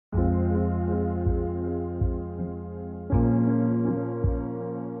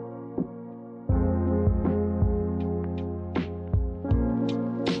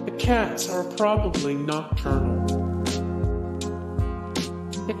cats are probably nocturnal.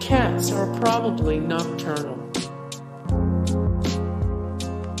 The cats are probably nocturnal.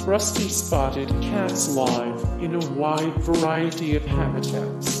 Rusty spotted cats live in a wide variety of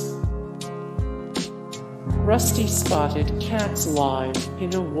habitats. Rusty spotted cats live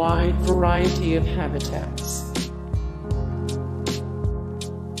in a wide variety of habitats.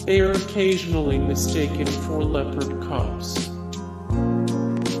 They are occasionally mistaken for leopard cubs.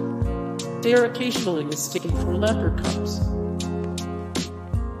 They are occasionally mistaken for leopard cubs.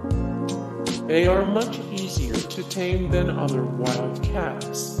 They are much easier to tame than other wild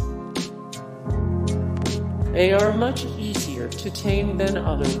cats. They are much easier to tame than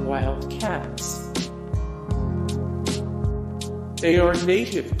other wild cats. They are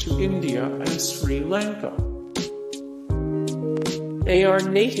native to India and Sri Lanka. They are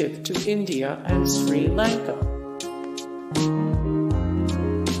native to India and Sri Lanka.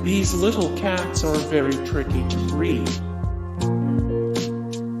 These little cats are very tricky to breed.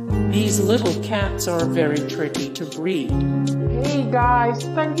 These little cats are very tricky to breed. Hey guys,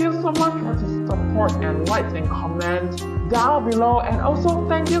 thank you so much for the support and likes and comments down below, and also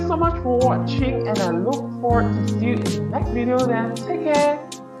thank you so much for watching, and I look forward to see you in the next video. Then take care.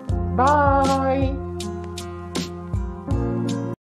 Bye.